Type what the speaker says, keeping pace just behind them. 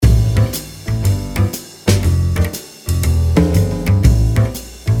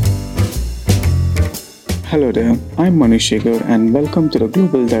Hello there, I'm Manish Shekhar and welcome to the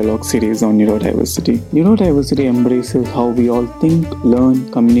Global Dialogue series on Neurodiversity. Neurodiversity embraces how we all think,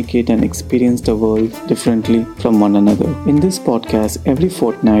 learn, communicate and experience the world differently from one another. In this podcast, every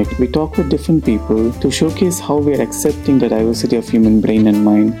fortnight, we talk with different people to showcase how we are accepting the diversity of human brain and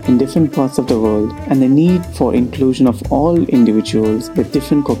mind in different parts of the world and the need for inclusion of all individuals with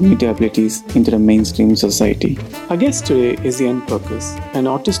different cognitive abilities into the mainstream society. Our guest today is Yenn Purkis, an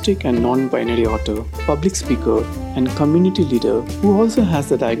autistic and non-binary author, public speaker and community leader who also has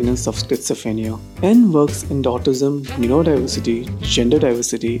the diagnosis of schizophrenia. Yenn works in the autism, neurodiversity, gender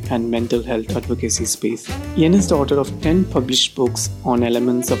diversity and mental health advocacy space. Yenn is the author of 10 published books on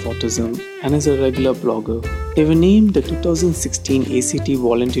elements of autism and is a regular blogger. They were named the 2016 ACT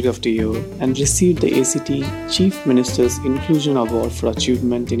Volunteer of the Year and received the ACT Chief Minister's Inclusion Award for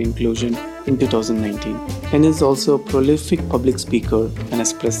Achievement in Inclusion in 2019. Yenn is also a prolific public speaker and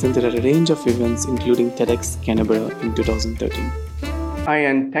has presented at a range of events including TEDx Canberra in 2013. Hi,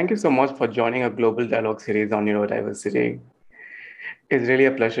 and thank you so much for joining our Global Dialogue series on Neurodiversity. It's really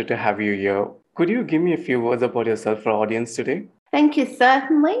a pleasure to have you here. Could you give me a few words about yourself for our audience today? Thank you,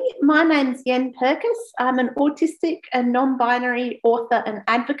 certainly. My name's Yenn Purkis. I'm an autistic and non-binary author and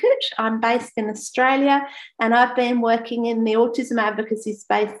advocate. I'm based in Australia and I've been working in the autism advocacy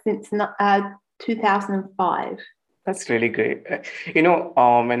space since 2005. That's really great.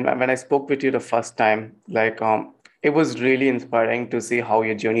 When I spoke with you the first time, it was really inspiring to see how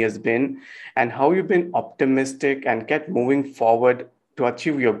your journey has been and how you've been optimistic and kept moving forward to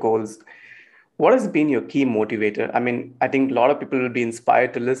achieve your goals. What has been your key motivator? I think a lot of people will be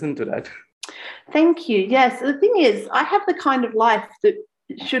inspired to listen to that. Thank you. Yes, the thing is, I have the kind of life that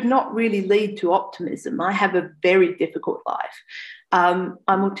should not really lead to optimism. I have a very difficult life. I'm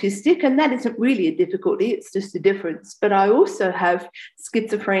autistic, and that isn't really a difficulty, it's just a difference. But I also have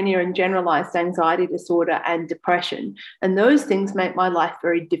schizophrenia and generalised anxiety disorder and depression, and those things make my life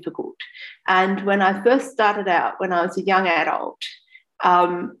very difficult. And when I first started out, when I was a young adult,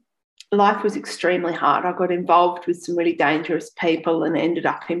 life was extremely hard. I got involved with some really dangerous people and ended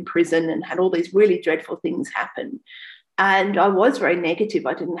up in prison and had all these really dreadful things happen. And I was very negative.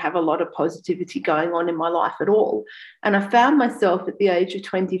 I didn't have a lot of positivity going on in my life at all. And I found myself at the age of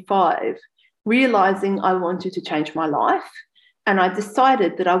 25 realising I wanted to change my life. And I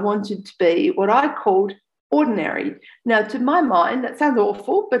decided that I wanted to be what I called ordinary. Now, to my mind, that sounds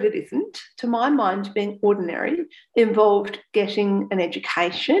awful, but it isn't. To my mind, being ordinary involved getting an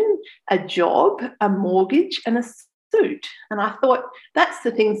education, a job, a mortgage, and a suit. And I thought, that's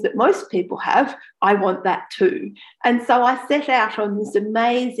the things that most people have. I want that too. And so I set out on this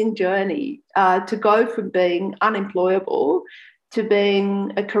amazing journey to go from being unemployable to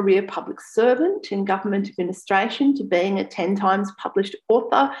being a career public servant in government administration, to being a 10 times published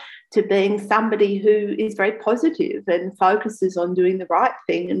author, to being somebody who is very positive and focuses on doing the right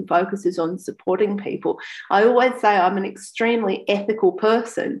thing and focuses on supporting people. I always say I'm an extremely ethical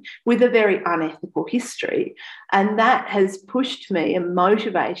person with a very unethical history. And that has pushed me and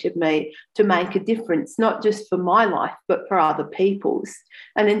motivated me to make a difference, not just for my life, but for other people's.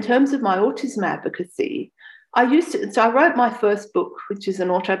 And in terms of my autism advocacy, I wrote my first book, which is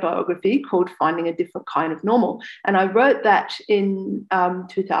an autobiography called Finding a Different Kind of Normal. And I wrote that in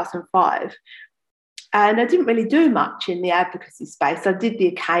 2005. And I didn't really do much in the advocacy space. I did the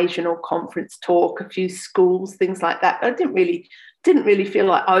occasional conference talk, a few schools, things like that. But I didn't really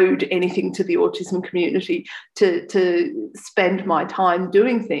feel I owed anything to the autism community to spend my time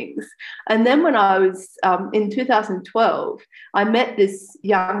doing things. And then when I was in 2012, I met this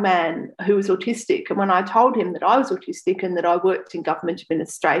young man who was autistic. And when I told him that I was autistic and that I worked in government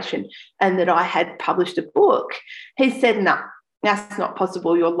administration and that I had published a book, he said, "No, that's not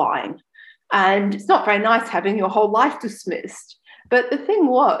possible. You're lying. And it's not very nice having your whole life dismissed." But the thing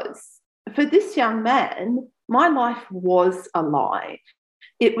was, for this young man, my life was a lie.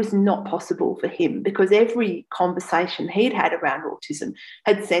 It was not possible for him because every conversation he'd had around autism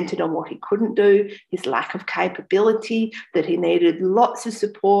had centred on what he couldn't do, his lack of capability, that he needed lots of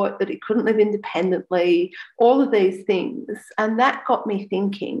support, that he couldn't live independently, all of these things. And that got me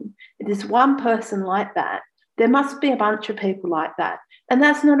thinking, if there's one person like that, there must be a bunch of people like that. And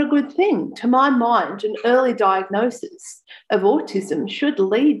that's not a good thing. To my mind, an early diagnosis of autism should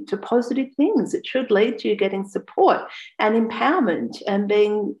lead to positive things. It should lead to you getting support and empowerment and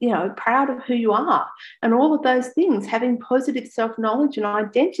being, proud of who you are and all of those things, having positive self-knowledge and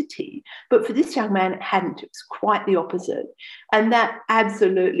identity. But for this young man, it hadn't. It was quite the opposite. And that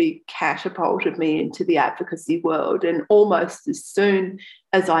absolutely catapulted me into the advocacy world. And almost as soon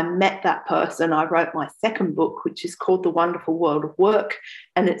as I met that person, I wrote my second book, which is called The Wonderful World of Work.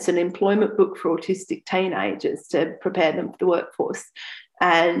 And it's an employment book for autistic teenagers to prepare them for the workforce.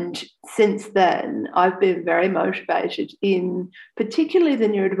 And since then, I've been very motivated in particularly the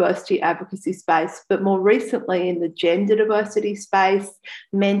neurodiversity advocacy space, but more recently in the gender diversity space,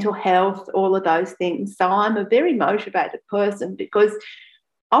 mental health, all of those things. So I'm a very motivated person because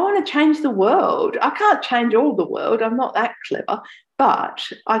I want to change the world. I can't change all the world. I'm not that clever, but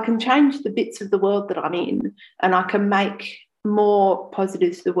I can change the bits of the world that I'm in, and I can make more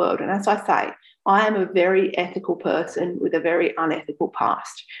positives to the world. And as I say, I am a very ethical person with a very unethical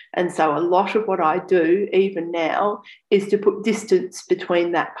past. And so a lot of what I do, even now, is to put distance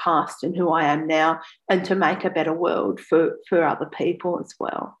between that past and who I am now, and to make a better world for other people as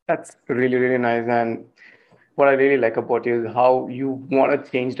well. That's really, really nice. And what I really like about you is how you want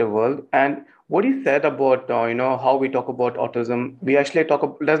to change the world. And what you said about, how we talk about autism, we actually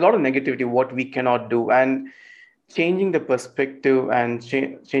there's a lot of negativity, what we cannot do. And changing the perspective and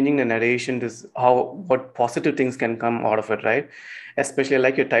changing the narration is what positive things can come out of it, right? Especially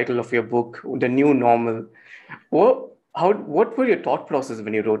like your title of your book, The New Normal. What were your thought process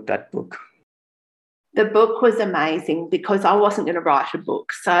when you wrote that book? The book was amazing because I wasn't going to write a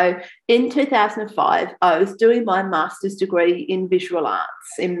book. So in 2005, I was doing my master's degree in visual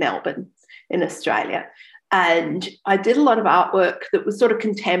arts in Melbourne, in Australia. And I did a lot of artwork that was sort of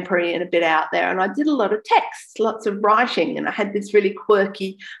contemporary and a bit out there. And I did a lot of text, lots of writing. And I had this really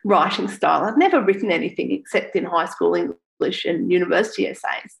quirky writing style. I've never written anything except in high school English and university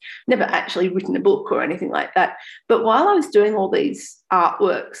essays, never actually written a book or anything like that. But while I was doing all these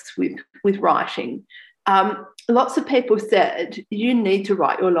artworks with writing, lots of people said, you need to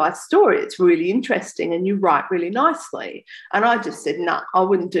write your life story. It's really interesting and you write really nicely. And I just said, no, I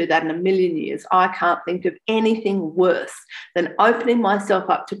wouldn't do that in a million years. I can't think of anything worse than opening myself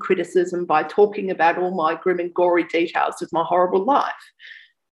up to criticism by talking about all my grim and gory details of my horrible life.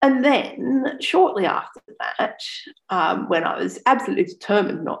 And then shortly after that, when I was absolutely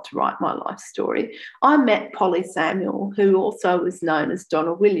determined not to write my life story, I met Polly Samuel, who also was known as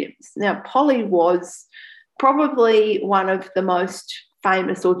Donna Williams. Now, Polly was probably one of the most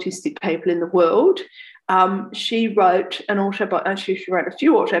famous autistic people in the world. She wrote she wrote a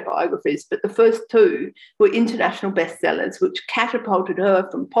few autobiographies, but the first two were international bestsellers, which catapulted her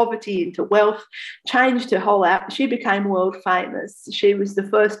from poverty into wealth, changed her whole out. She became world famous. She was the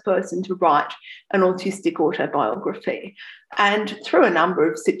first person to write an autistic autobiography. And through a number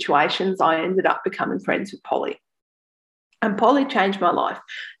of situations, I ended up becoming friends with Polly. And Polly changed my life.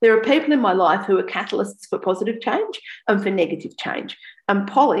 There are people in my life who are catalysts for positive change and for negative change. And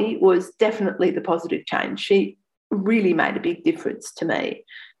Polly was definitely the positive change. She really made a big difference to me.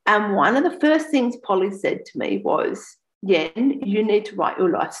 And one of the first things Polly said to me was, Yenn, you need to write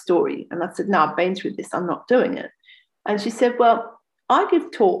your life story. And I said, no, I've been through this. I'm not doing it. And she said, well, I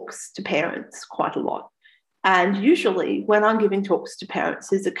give talks to parents quite a lot. And usually when I'm giving talks to parents,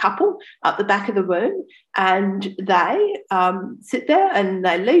 there's a couple at the back of the room and they sit there and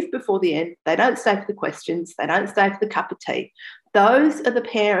they leave before the end. They don't stay for the questions. They don't stay for the cup of tea. Those are the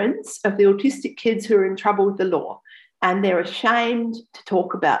parents of the autistic kids who are in trouble with the law, and they're ashamed to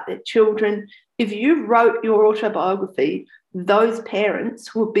talk about their children. If you wrote your autobiography, those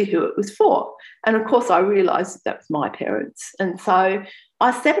parents would be who it was for. And of course, I realised that was my parents. And so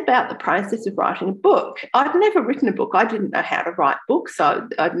I set about the process of writing a book. I'd never written a book. I didn't know how to write books, so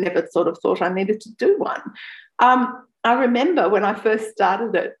I'd never sort of thought I needed to do one. I remember when I first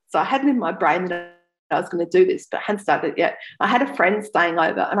started it, so I had it in my brain that I was going to do this, but I hadn't started it yet. I had a friend staying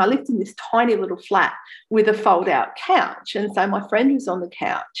over and I lived in this tiny little flat with a fold-out couch. And so my friend was on the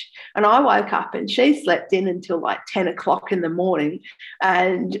couch and I woke up and she slept in until like 10 o'clock in the morning,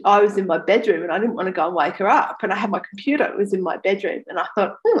 and I was in my bedroom and I didn't want to go and wake her up, and I had my computer, it was in my bedroom, and I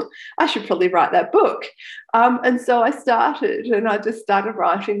thought, I should probably write that book. And so I started, and I just started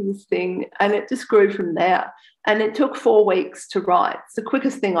writing this thing, and it just grew from there. And it took 4 weeks to write. It's the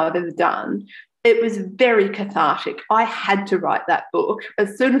quickest thing I've ever done. It was very cathartic. I had to write that book.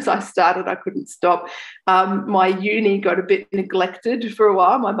 As soon as I started, I couldn't stop. My uni got a bit neglected for a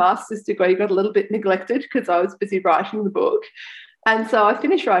while. My master's degree got a little bit neglected because I was busy writing the book. And so I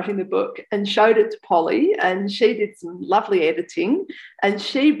finished writing the book and showed it to Polly, and she did some lovely editing, and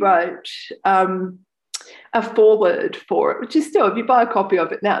she wrote a foreword for it, which is still, if you buy a copy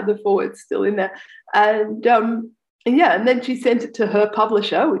of it now, the foreword's still in there. And then she sent it to her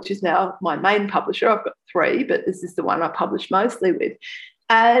publisher, which is now my main publisher. I've got 3, but this is the one I publish mostly with.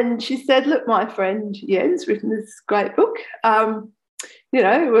 And she said, look, my friend Yenn's written this great book.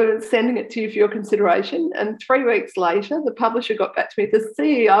 we're sending it to you for your consideration. And 3 weeks later, the publisher got back to me. The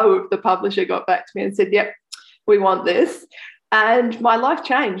CEO of the publisher got back to me and said, yep, we want this. And my life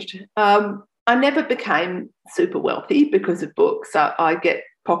changed. I never became super wealthy because of books. I get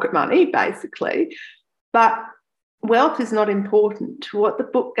pocket money, basically. But wealth is not important. What the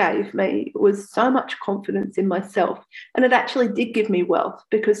book gave me was so much confidence in myself. And it actually did give me wealth,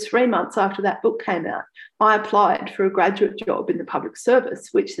 because 3 months after that book came out, I applied for a graduate job in the public service,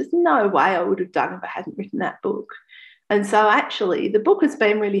 which there's no way I would have done if I hadn't written that book. And so actually the book has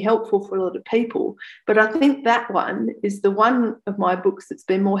been really helpful for a lot of people, but I think that one is the one of my books that's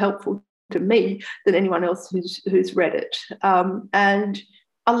been more helpful to me than anyone else who's read it. And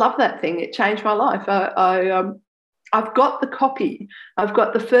I love that thing. It changed my life. I've got the copy. I've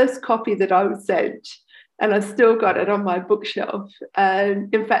got the first copy that I was sent, and I still got it on my bookshelf.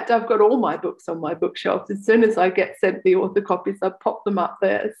 And in fact, I've got all my books on my bookshelf. As soon as I get sent the author copies, I pop them up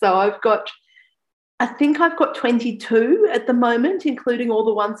there. So I think I've got 22 at the moment, including all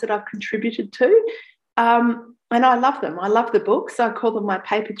the ones that I've contributed to. And I love them. I love the books. I call them my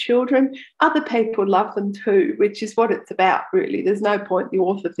paper children. Other people love them too, which is what it's about, really. There's no point the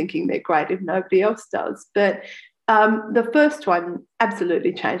author thinking they're great if nobody else does. But the first one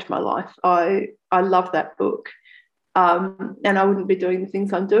absolutely changed my life. I love that book. And I wouldn't be doing the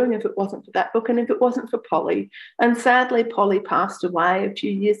things I'm doing if it wasn't for that book and if it wasn't for Polly. And sadly, Polly passed away a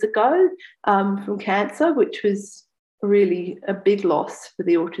few years ago from cancer, which was really a big loss for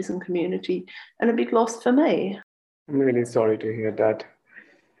the autism community and a big loss for me. I'm really sorry to hear that.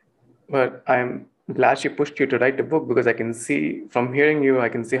 But I'm glad she pushed you to write a book, because I can see, from hearing you, I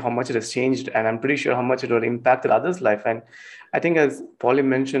can see how much it has changed, and I'm pretty sure how much it will impact others' life. And I think, as Polly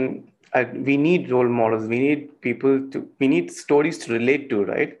mentioned, we need role models. We need stories to relate to,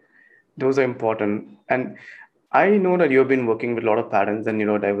 right? Those are important. And I know that you've been working with a lot of parents and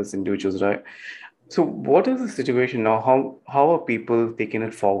neurodiverse individuals, right? So what is the situation now? How are people taking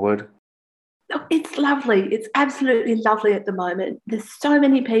it forward? It's lovely. It's absolutely lovely at the moment. There's so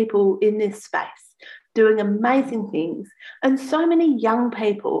many people in this space doing amazing things, and so many young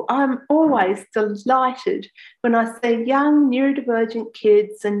people. I'm always delighted when I see young neurodivergent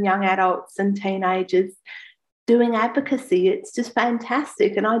kids and young adults and teenagers doing advocacy. It's just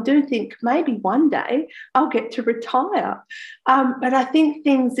fantastic. And I do think maybe one day I'll get to retire. But I think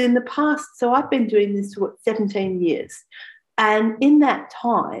things in the past, so I've been doing this for 17 years. And in that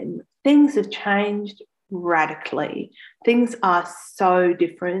time, things have changed radically. Things are so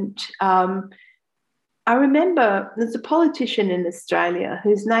different. I remember there's a politician in Australia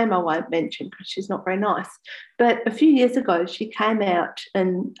whose name I won't mention because she's not very nice, but a few years ago she came out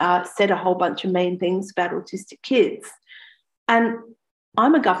and said a whole bunch of mean things about autistic kids. And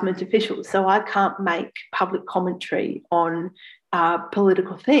I'm a government official, so I can't make public commentary on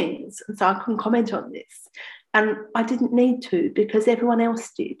political things, and so I couldn't comment on this. And I didn't need to, because everyone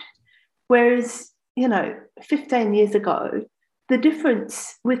else did. Whereas, 15 years ago, the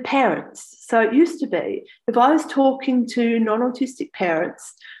difference with parents, so it used to be, if I was talking to non-autistic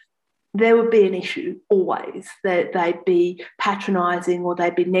parents, there would be an issue always. They'd be patronising, or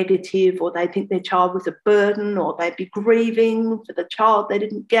they'd be negative, or they'd think their child was a burden, or they'd be grieving for the child they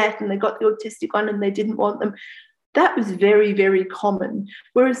didn't get and they got the autistic one and they didn't want them. That was very, very common.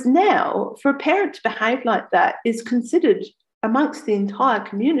 Whereas now, for a parent to behave like that is considered amongst the entire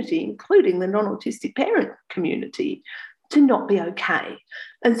community, including the non-autistic parent community, to not be okay.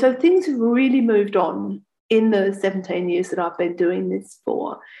 And so things have really moved on in the 17 years that I've been doing this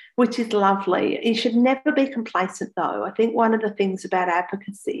for, which is lovely. You should never be complacent, though. I think one of the things about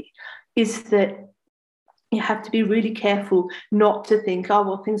advocacy is that you have to be really careful not to think, oh,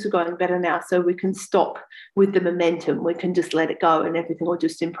 well, things are going better now, so we can stop with the momentum. We can just let it go and everything will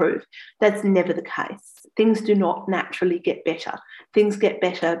just improve. That's never the case. Things do not naturally get better. Things get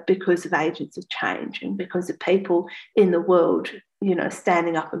better because of agents of change and because of people in the world,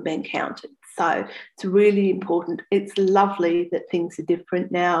 standing up and being counted. So it's really important. It's lovely that things are different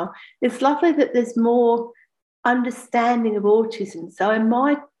now. It's lovely that there's more understanding of autism. So in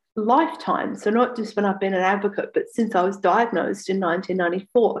my lifetime, so not just when I've been an advocate, but since I was diagnosed in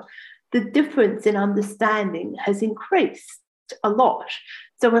 1994, the difference in understanding has increased a lot.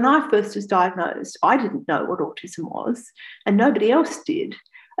 So when I first was diagnosed, I didn't know what autism was, and nobody else did.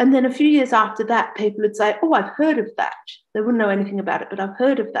 And then a few years after that, people would say, oh, I've heard of that. They wouldn't know anything about it, but I've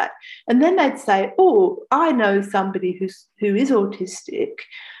heard of that. And then they'd say, oh, I know somebody who is autistic.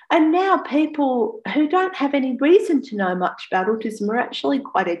 And now people who don't have any reason to know much about autism are actually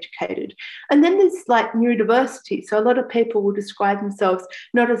quite educated. And then there's like neurodiversity. So a lot of people will describe themselves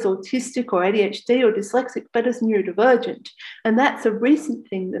not as autistic or ADHD or dyslexic, but as neurodivergent. And that's a recent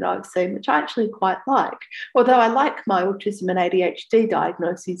thing that I've seen, which I actually quite like. Although I like my autism and ADHD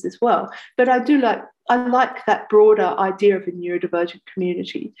diagnoses as well. But I like that broader idea of a neurodivergent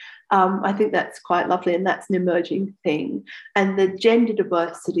community. I think that's quite lovely, and that's an emerging thing. And the gender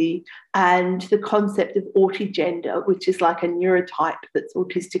diversity and the concept of autigender, which is like a neurotype that's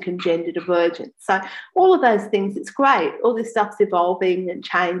autistic and gender divergent. So all of those things, it's great. All this stuff's evolving and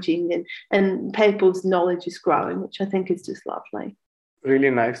changing, and people's knowledge is growing, which I think is just lovely. Really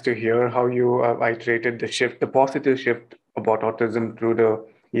nice to hear how you iterated the positive shift about autism through the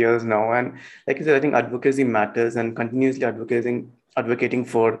years now. And like you said, I think advocacy matters, and continuously advocating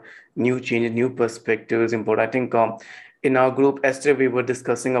for new changes, new perspectives important. I think in our group, Esther, we were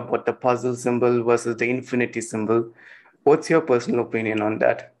discussing about the puzzle symbol versus the infinity symbol. What's your personal opinion on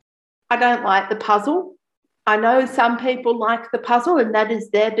that? I don't like the puzzle. I know some people like the puzzle, and that is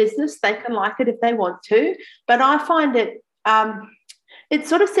their business. They can like it if they want to. But I find it, it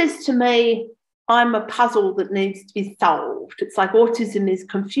sort of says to me, I'm a puzzle that needs to be solved. It's like autism is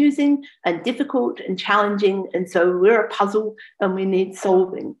confusing and difficult and challenging, and so we're a puzzle and we need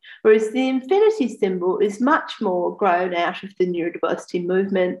solving. Whereas the infinity symbol is much more grown out of the neurodiversity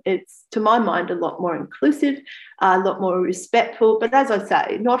movement. It's, to my mind, a lot more inclusive, a lot more respectful. But as I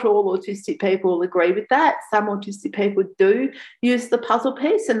say, not all autistic people agree with that. Some autistic people do use the puzzle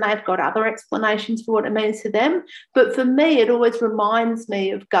piece, and they've got other explanations for what it means to them. But for me, it always reminds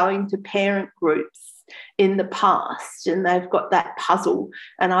me of going to parent groups in the past, and they've got that puzzle,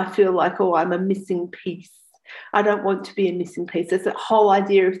 and I feel like, oh, I'm a missing piece. I don't want to be a missing piece. There's that whole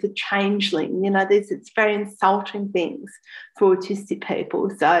idea of the changeling, it's very insulting things for autistic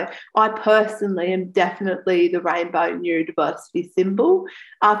people. So I personally am definitely the rainbow neurodiversity symbol.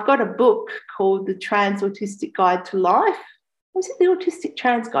 I've got a book called The Trans Autistic Guide to Life. Was it the Autistic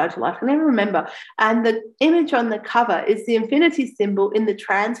Trans Guide to Life? I never remember. And the image on the cover is the infinity symbol in the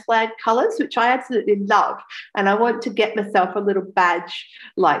trans flag colours, which I absolutely love. And I want to get myself a little badge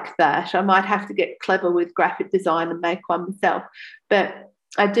like that. I might have to get clever with graphic design and make one myself. But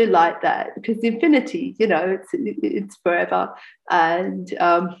I do like that, because the infinity, it's forever, and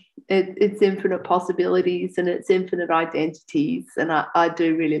it's infinite possibilities and it's infinite identities, and I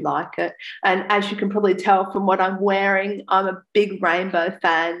do really like it. And as you can probably tell from what I'm wearing, I'm a big rainbow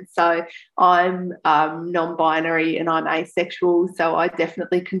fan. So I'm non-binary and I'm asexual, so I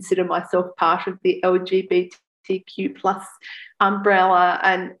definitely consider myself part of the LGBTQ plus umbrella.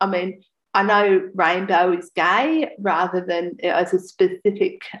 And I mean, I know rainbow is gay rather than as a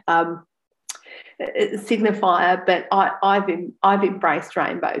specific signifier, but I've embraced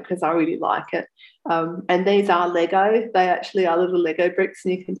rainbow because I really like it. And these are Lego. They actually are little Lego bricks,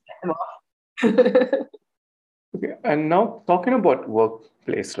 and you can take them off. Okay. And now talking about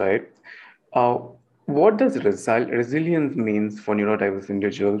workplace, right? What does resilience means for neurodiverse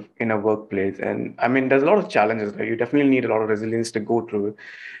individuals in a workplace? And I mean, there's a lot of challenges, right? You definitely need a lot of resilience to go through it.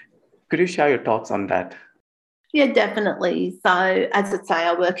 Could you share your thoughts on that? Yeah, definitely. So, as I say,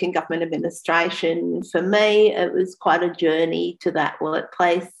 I work in government administration. For me, it was quite a journey to that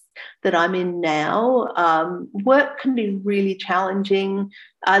workplace that I'm in now. Work can be really challenging.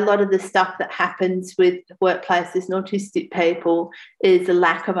 A lot of the stuff that happens with workplaces and autistic people is a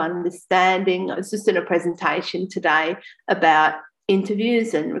lack of understanding. I was just in a presentation today about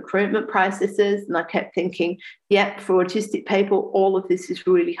interviews and recruitment processes, and I kept thinking, yep, for autistic people, all of this is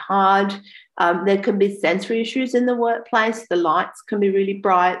really hard. There can be sensory issues in the workplace. The lights can be really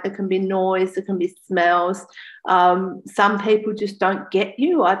bright. There can be noise. There can be smells. Some people just don't get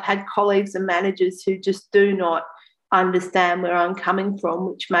you. I've had colleagues and managers who just do not understand where I'm coming from,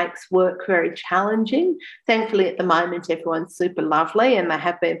 which makes work very challenging. Thankfully, at the moment, everyone's super lovely, and they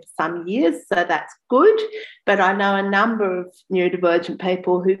have been for some years, so that's good. But I know a number of neurodivergent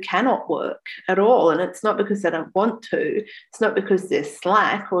people who cannot work at all, and it's not because they don't want to. It's not because they're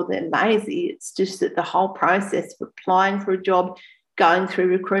slack or they're lazy. It's just that the whole process of applying for a job, going through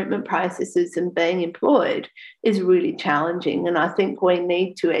recruitment processes and being employed is really challenging. And I think we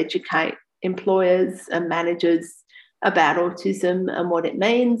need to educate employers and managers about autism and what it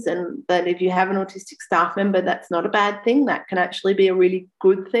means, and that if you have an autistic staff member, that's not a bad thing. That can actually be a really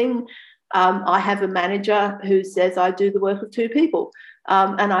good thing. I have a manager who says I do the work of two people,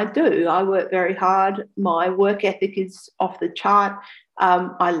 and I do. I work very hard. My work ethic is off the chart,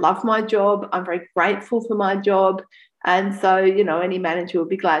 I love my job. I'm very grateful for my job. And so, any manager would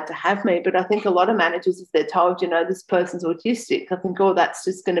be glad to have me. But I think a lot of managers, if they're told, this person's autistic, I think, that's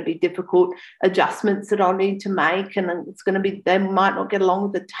just going to be difficult adjustments that I'll need to make. And it's going to be, they might not get along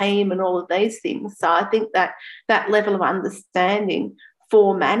with the team and all of these things. So I think that level of understanding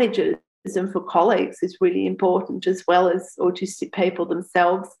for managers and for colleagues is really important, as well as autistic people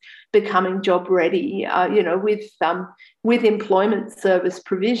themselves becoming job ready, with employment service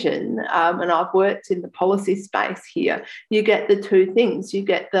provision. And I've worked in the policy space here. You get the two things. You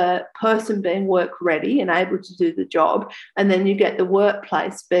get the person being work ready and able to do the job, and then you get the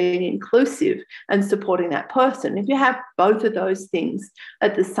workplace being inclusive and supporting that person. If you have both of those things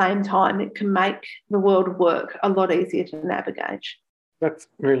at the same time, it can make the world of work a lot easier to navigate. That's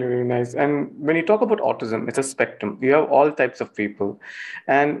really, really nice. And when you talk about autism, it's a spectrum. You have all types of people.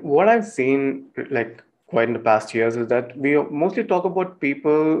 And what I've seen, quite in the past years, is that we mostly talk about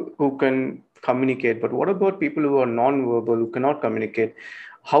people who can communicate. But what about people who are non-verbal, who cannot communicate?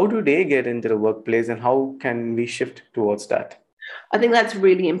 How do they get into the workplace, and how can we shift towards that? I think that's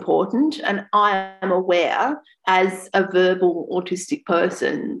really important. And I am aware, as a verbal autistic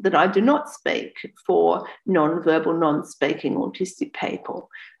person, that I do not speak for non-verbal, non-speaking autistic people,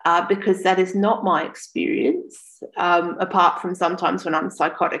 because that is not my experience, apart from sometimes when I'm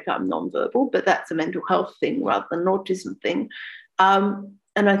psychotic, I'm non-verbal, but that's a mental health thing rather than an autism thing.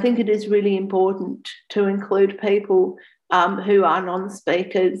 And I think it is really important to include people who are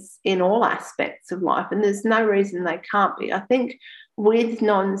non-speakers in all aspects of life, and there's no reason they can't be. I think with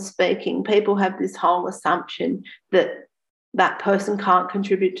non-speaking, people have this whole assumption that that person can't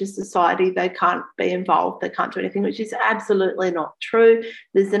contribute to society, they can't be involved, they can't do anything, which is absolutely not true.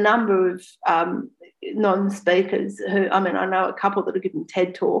 There's a number of non-speakers who, I know a couple that are giving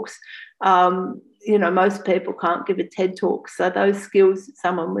TED Talks. Most people can't give a TED Talk, so those skills that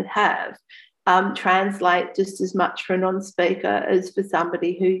someone would have translate just as much for a non-speaker as for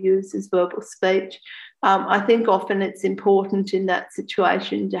somebody who uses verbal speech. I think often it's important in that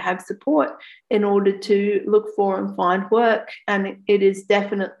situation to have support in order to look for and find work, and it is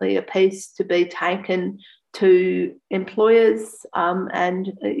definitely a piece to be taken to employers,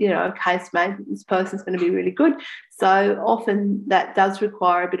 and a case made that this person's going to be really good. So often that does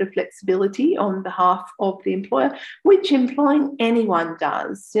require a bit of flexibility on behalf of the employer, which employing anyone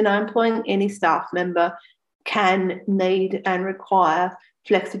does. Employing any staff member can need and require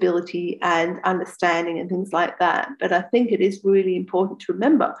flexibility and understanding and things like that. But I think it is really important to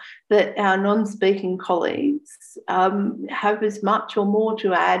remember that our non-speaking colleagues have as much or more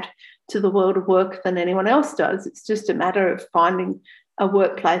to add to the world of work than anyone else does. It's just a matter of finding a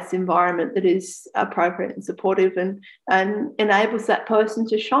workplace environment that is appropriate and supportive and enables that person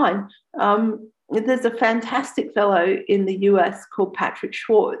to shine. There's a fantastic fellow in the US called Patrick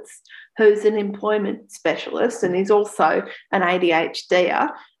Schwartz, who's an employment specialist, and he's also an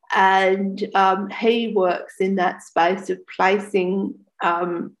ADHDer. And he works in that space of placing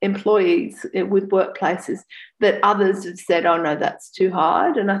employees with workplaces that others have said, oh, no, that's too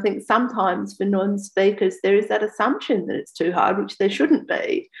hard. And I think sometimes for non-speakers, there is that assumption that it's too hard, which there shouldn't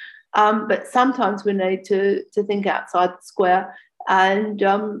be. But sometimes we need to think outside the square and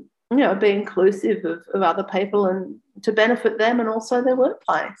be inclusive of other people and to benefit them and also their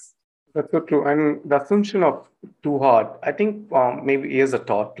workplace. That's so true. And the assumption of too hard, I think maybe is a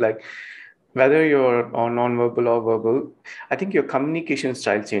thought, whether you're non-verbal or verbal, I think your communication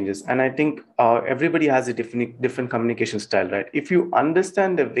style changes. And I think everybody has a different communication style, right? If you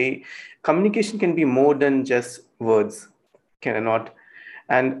understand the way communication can be more than just words, can it not?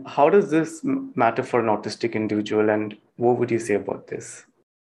 And how does this matter for an autistic individual? And what would you say about this?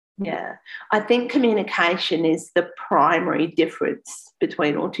 Yeah, I think communication is the primary difference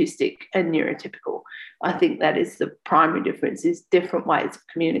between autistic and neurotypical. I think that is the primary difference, is different ways of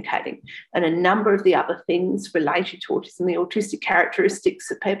communicating. And a number of the other things related to autism, the autistic characteristics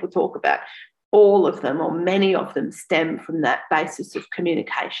that people talk about, all of them or many of them stem from that basis of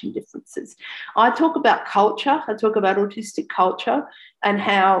communication differences. I talk about culture. I talk about autistic culture and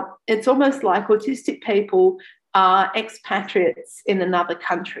how it's almost like autistic people are expatriates in another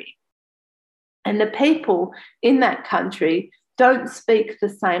country. And the people in that country don't speak the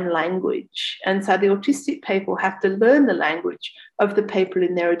same language. And so the autistic people have to learn the language of the people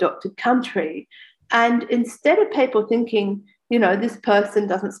in their adopted country. And instead of people thinking, this person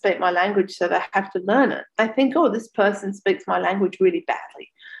doesn't speak my language, so they have to learn it, they think, oh, this person speaks my language really badly.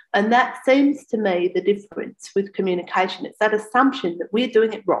 And that seems to me the difference with communication. It's that assumption that we're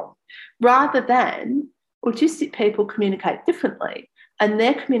doing it wrong, rather than autistic people communicate differently and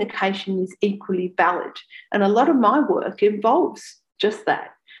their communication is equally valid. And a lot of my work involves just that.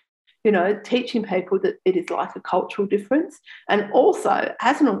 Teaching people that it is like a cultural difference. And also,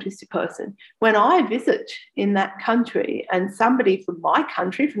 as an autistic person, when I visit in that country and somebody from my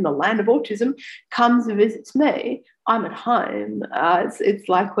country, from the land of autism, comes and visits me, I'm at home. It's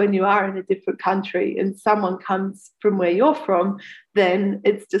like when you are in a different country and someone comes from where you're from, then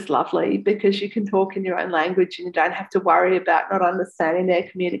it's just lovely because you can talk in your own language and you don't have to worry about not understanding their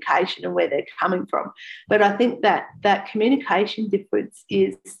communication and where they're coming from. But I think that communication difference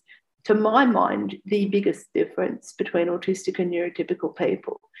is, to my mind, the biggest difference between autistic and neurotypical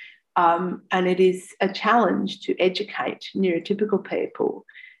people. And it is a challenge to educate neurotypical people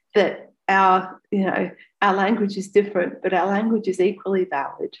that our language is different, but our language is equally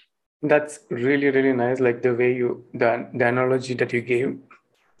valid. That's really, really nice. Like the way the analogy that you gave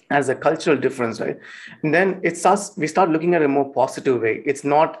as a cultural difference, right? And then we start looking at a more positive way. It's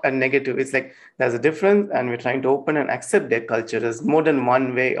not a negative. It's like there's a difference and we're trying to open and accept their culture. There's more than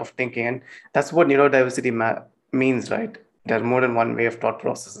one way of thinking. And that's what neurodiversity means, right? There's more than one way of thought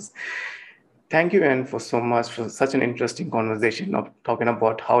processes. Thank you, Yenn, for so much for such an interesting conversation of talking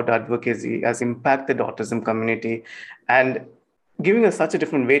about how the advocacy has impacted the autism community and giving us such a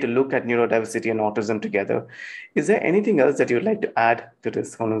different way to look at neurodiversity and autism together. Is there anything else that you'd like to add to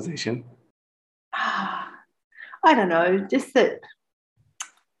this conversation? I don't know, just that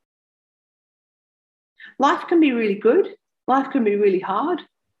life can be really good, life can be really hard,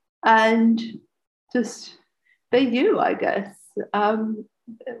 and just be you, I guess.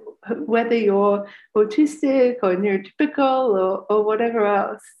 Whether you're autistic or neurotypical or whatever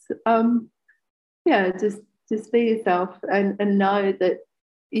else, just be yourself and know that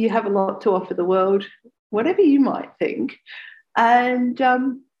you have a lot to offer the world, whatever you might think. And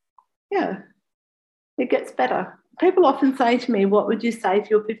it gets better. People often say to me, what would you say to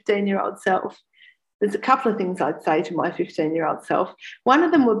your 15-year-old self? There's a couple of things I'd say to my 15-year-old self. One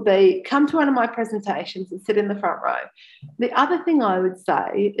of them would be, come to one of my presentations and sit in the front row. The other thing I would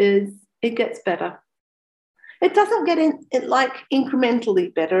say is, it gets better. It doesn't get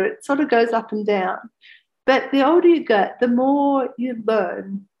incrementally better. It sort of goes up and down. But the older you get, the more you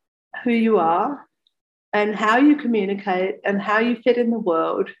learn who you are and how you communicate and how you fit in the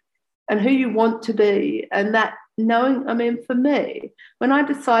world and who you want to be. And that knowing, for me, when I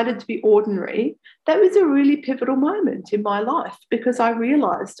decided to be ordinary, that was a really pivotal moment in my life because I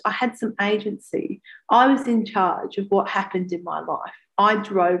realised I had some agency. I was in charge of what happened in my life. I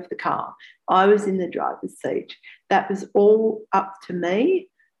drove the car. I was in the driver's seat. That was all up to me.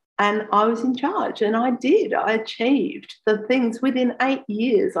 And I was in charge, and I did. I achieved the things within 8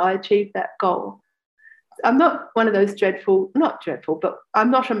 years. I achieved that goal. I'm not one of those not dreadful, but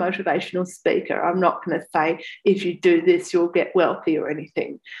I'm not a motivational speaker. I'm not going to say, if you do this, you'll get wealthy or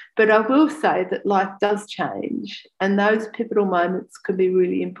anything. But I will say that life does change, and those pivotal moments can be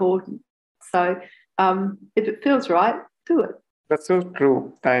really important. So if it feels right, do it. That's so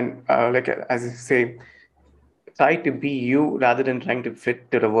true. And as you say, try to be you rather than trying to fit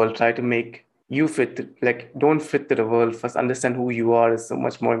to the world. Try to make you fit. Don't fit to the world. First, understand who you are is so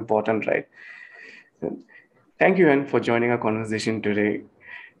much more important, right? Thank you, Yenn, for joining our conversation today.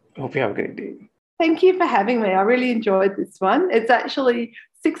 Hope you have a great day. Thank you for having me. I really enjoyed this one. It's actually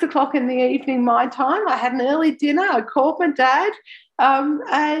 6:00 in the evening, my time. I had an early dinner. I called my dad. I'm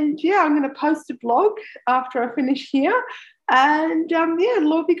going to post a blog after I finish here. And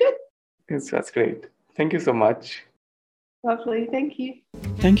it'll all be good. Yes, that's great. Thank you so much. Lovely. Thank you.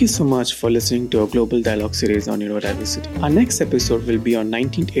 Thank you so much for listening to our Global Dialogue series on neurodiversity. Our next episode will be on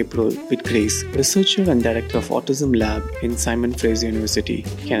 19th April with Grace, researcher and director of Autism Lab in Simon Fraser University,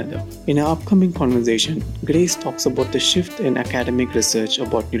 Canada. In our upcoming conversation, Grace talks about the shift in academic research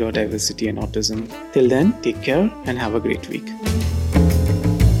about neurodiversity and autism. Till then, take care and have a great week.